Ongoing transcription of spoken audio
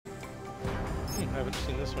I haven't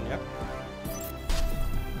seen this one yet.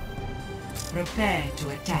 Prepare to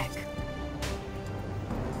attack.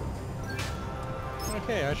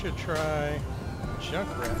 Okay, I should try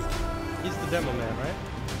Junkrat. He's the demo man, right?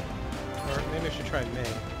 Or maybe I should try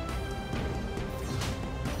May.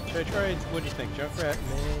 Should I try, what do you think, Junkrat,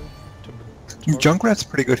 May? Junkrat's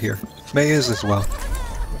pretty good here. May is as well.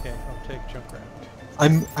 Okay, I'll take Junkrat.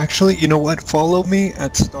 I'm actually, you know what? Follow me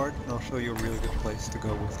at start and I'll show you a really good place to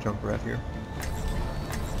go with Junkrat here.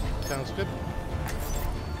 Sounds good.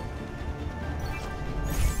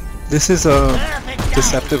 This is a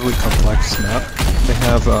deceptively complex map. They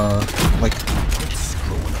have like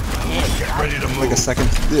a second.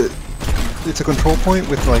 It's a control point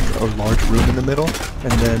with like a large room in the middle,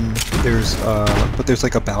 and then there's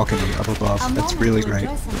like a balcony up above. That's really great.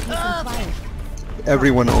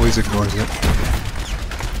 Everyone always ignores it.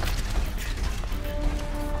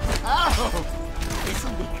 Oh, this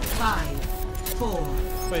will be 5, 4.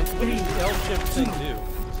 Wait, what does the L-ship thing do?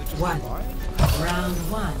 Is it just One. fly? Round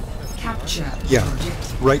 1. Capture. Yeah.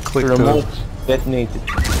 Right click Remote to. detonated.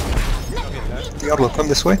 Okay, that. Diablo, come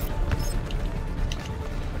this way.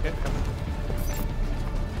 Okay, come.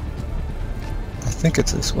 I think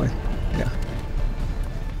it's this way. Yeah.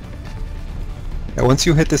 Yeah. Once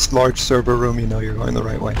you hit this large server room, you know you're going the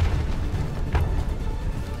right way.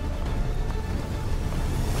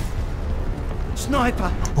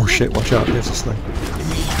 Sniper. Oh shit! Watch out! There's a sniper.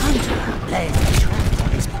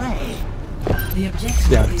 The objective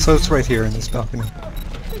Yeah. is So it's right here in this balcony.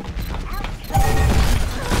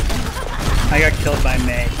 I got killed by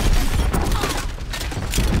May.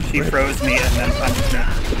 She froze me and then punched me.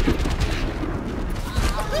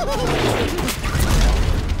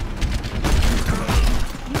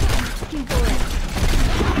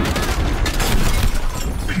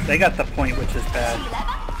 They got the point, which is bad.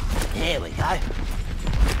 Here we go.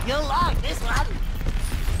 You'll like this one.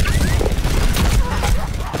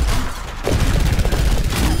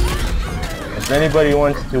 If anybody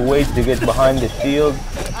wants to wait to get behind the shield,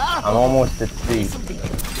 I'm almost at sea.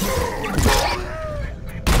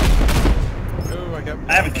 Oh,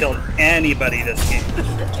 I haven't killed anybody this game.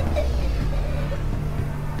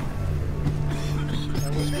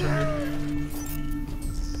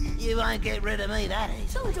 You won't get rid of me that easy.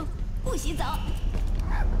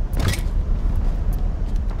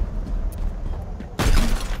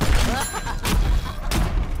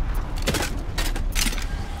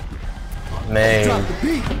 Man,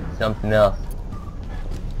 something else.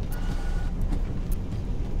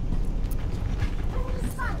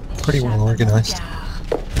 Pretty well organized.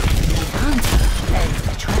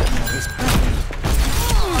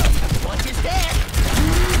 Watch his step.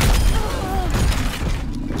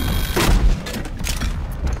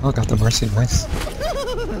 Oh, got the mercy. Nice.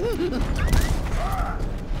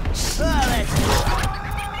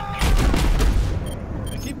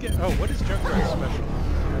 I keep getting. Oh, what is Junkrat's special?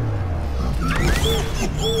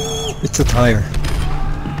 It's a tire.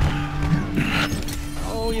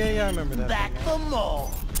 Oh yeah, I remember that. Back for more.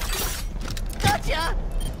 Gotcha.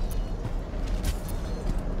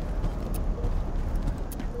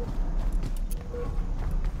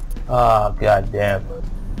 Ah, goddamn.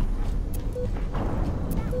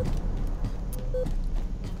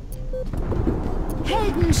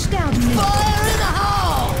 Fire in the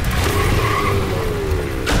hole.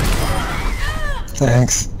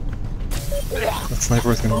 Thanks. That sniper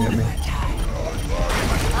was gonna get me.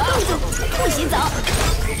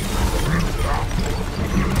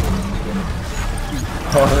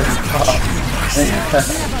 Holy fuck.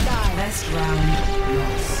 Best round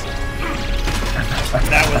lost.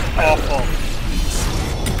 That was awful.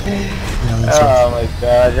 Yeah, that's right. Oh my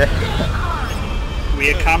god. We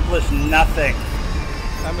accomplished nothing.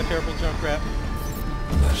 I'm a terrible Junkrat.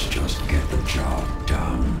 Let's just get the job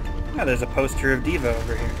done. Yeah, there's a poster of Diva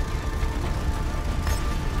over here.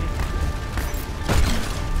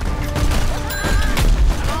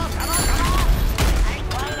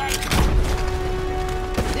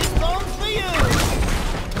 This one's for you.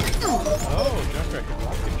 Oh, Junkrat can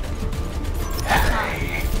rocket jump.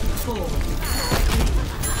 4,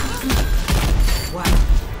 1.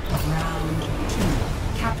 Round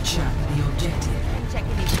 2. Capture the objective. Check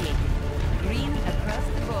initiated. Green across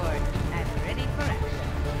the board and ready for action.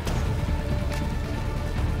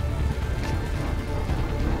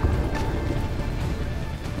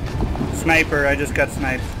 Sniper, I just got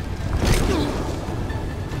sniped.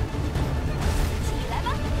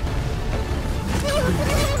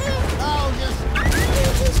 Oh, just.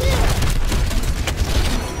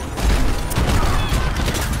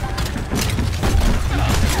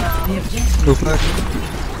 The objective Go flash.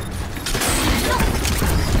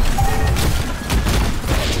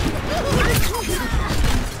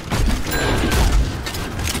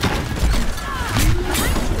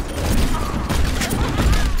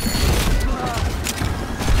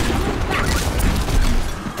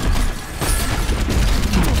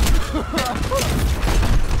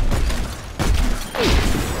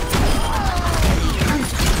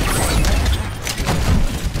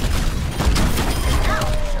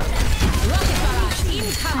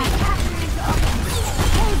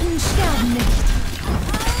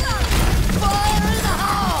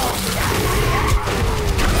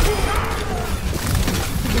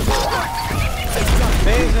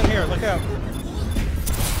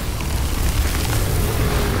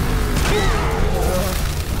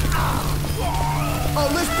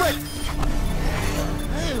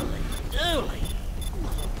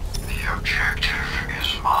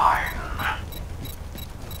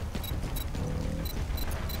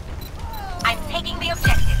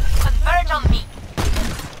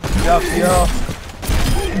 Yup, yo.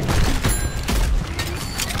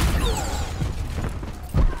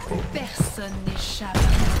 Personne n'échappe.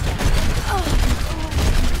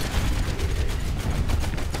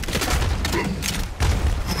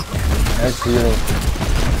 That's healing.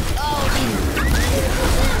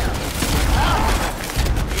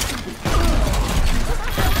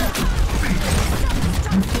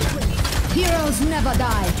 Heroes never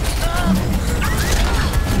die.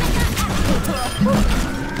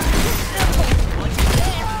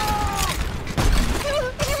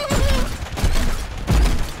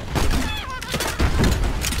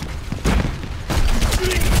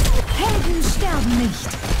 Helden sterben nicht.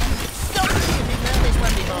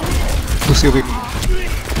 Lucy will be.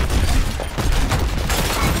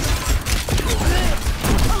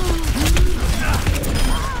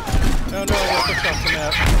 Oh no, I got pushed off the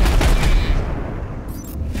map.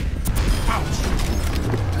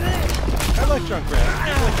 I like Junkrat. I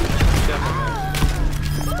like the demo map.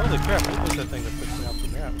 Holy crap, what was that thing that pushed me off the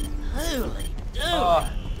map? Holy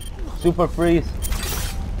dude. Super freeze.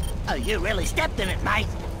 Oh, you really stepped in it, mate.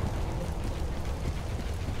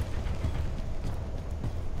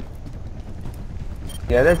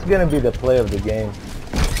 Yeah, that's gonna be the play of the game.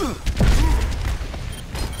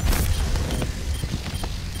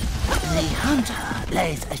 The hunter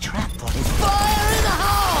lays a trap for his fire in the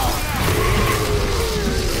hole.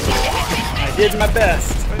 I did my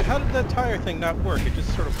best. Wait, how did that tire thing not work? It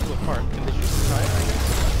just sort of flew apart. Can they shoot the tire, I guess?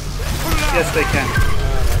 Yes, they can.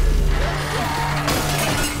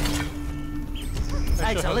 I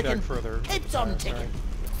Thanks should a have licking. back further. Keeps on ticking. Sorry.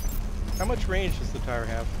 How much range does the tire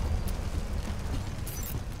have?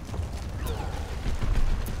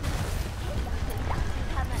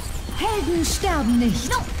 Helden sterben nicht.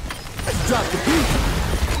 Drop the beat.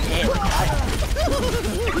 Here we go.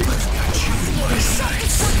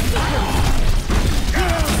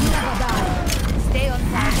 Heroes never die. Stay on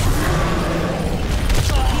target.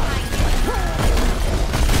 Behind you.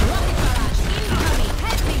 Rocket barrage incoming.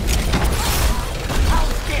 Helping.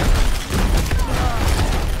 Hold still.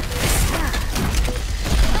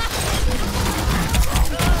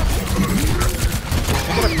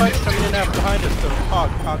 We got a fight coming in out behind us, though. Hog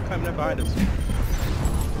coming in behind us.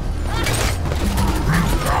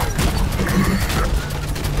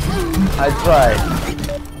 I tried.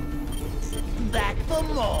 Back for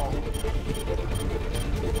more.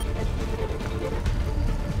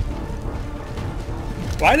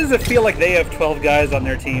 Why does it feel like they have 12 guys on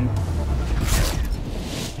their team?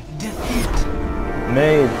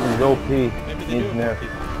 Mage is OP. Maybe they Needs do nerf. have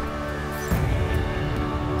people.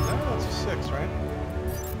 No, it's a 6, right?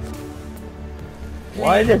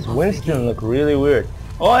 Why does Winston look really weird?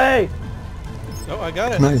 Oh hey! Oh, I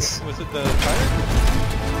got it. Nice. Was it the tire?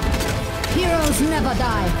 Heroes never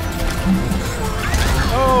die.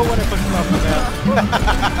 Oh, when I pushed him off the map.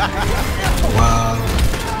 Wow.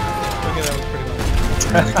 Okay, that was pretty much.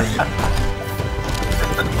 That's really great.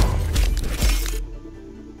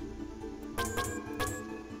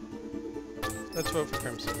 Let's vote for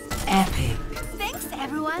Crimson. Epic. Thanks,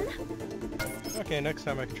 everyone. Okay, next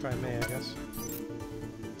time I can try May, I guess.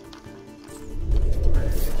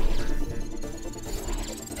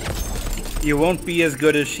 You won't be as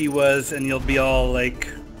good as she was, and you'll be all like,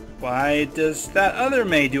 why does that other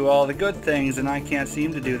May do all the good things and I can't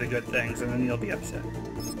seem to do the good things? And then you'll be upset.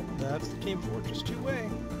 That's the Team Fortress 2-way.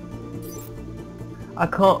 I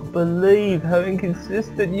can't believe how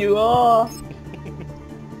inconsistent you are.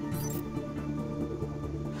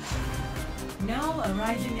 Now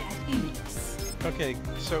arriving at Elix. Okay,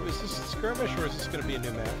 so is this a skirmish or is this going to be a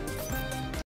new map?